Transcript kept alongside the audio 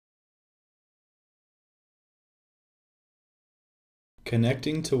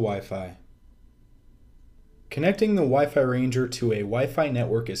Connecting to Wi-Fi. Connecting the WiFiRanger to a Wi-Fi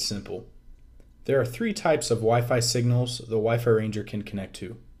network is simple. There are three types of Wi-Fi signals the WiFiRanger can connect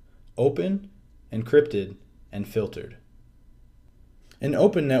to: open, encrypted, and filtered. An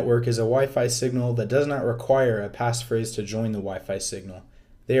open network is a Wi-Fi signal that does not require a passphrase to join the Wi-Fi signal.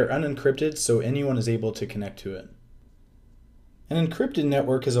 They are unencrypted, so anyone is able to connect to it. An encrypted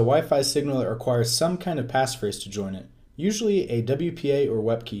network is a Wi-Fi signal that requires some kind of passphrase to join it, usually a WPA or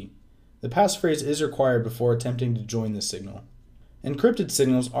WEP key. The passphrase is required before attempting to join the signal. Encrypted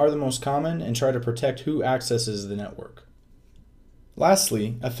signals are the most common and try to protect who accesses the network.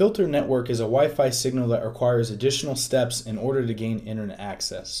 Lastly, a filtered network is a Wi-Fi signal that requires additional steps in order to gain internet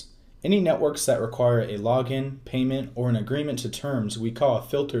access. Any networks that require a login, payment, or an agreement to terms we call a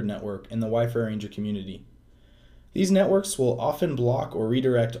filtered network in the WiFiRanger community. These networks will often block or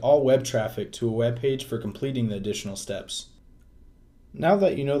redirect all web traffic to a web page for completing the additional steps. Now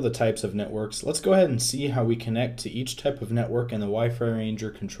that you know the types of networks, let's go ahead and see how we connect to each type of network in the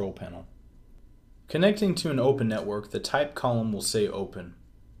WiFiRanger control panel. Connecting to an open network, the type column will say open.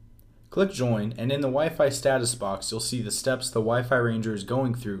 Click Join, and in the Wi-Fi status box you'll see the steps the WiFiRanger is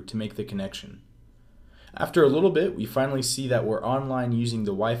going through to make the connection. After a little bit, we finally see that we're online using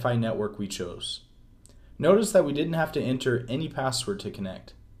the Wi-Fi network we chose. Notice that we didn't have to enter any password to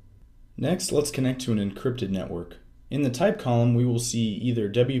connect. Next, let's connect to an encrypted network. In the type column, we will see either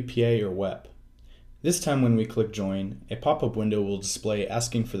WPA or WEP. This time when we click Join, a pop-up window will display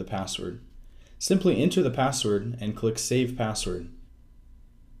asking for the password. Simply enter the password and click Save Password.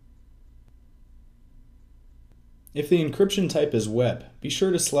 If the encryption type is WEP, be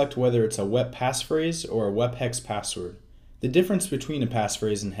sure to select whether it's a WEP passphrase or a WEP hex password. The difference between a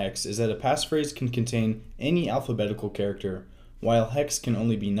passphrase and hex is that a passphrase can contain any alphabetical character, while hex can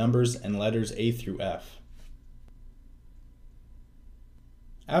only be numbers and letters A through F.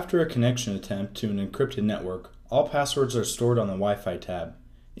 After a connection attempt to an encrypted network, all passwords are stored on the Wi-Fi tab.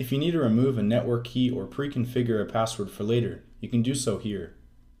 If you need to remove a network key or pre-configure a password for later, you can do so here.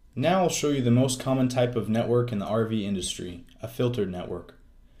 Now I'll show you the most common type of network in the RV industry, a filtered network.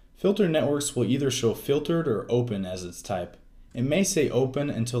 Filtered networks will either show filtered or open as its type. It may say open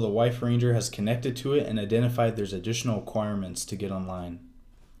until the WiFiRanger has connected to it and identified there's additional requirements to get online.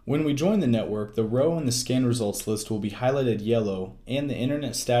 When we join the network, the row in the scan results list will be highlighted yellow and the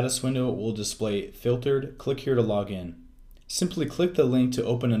internet status window will display filtered, click here to log in. Simply click the link to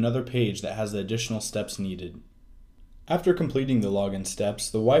open another page that has the additional steps needed. After completing the login steps,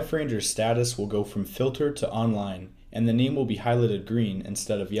 the WiFiRanger status will go from filtered to online, and the name will be highlighted green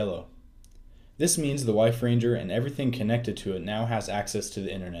instead of yellow. This means the WiFiRanger and everything connected to it now has access to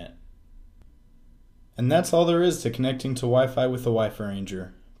the internet. And that's all there is to connecting to Wi-Fi with the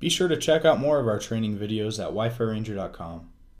WiFiRanger. Be sure to check out more of our training videos at WiFiRanger.com.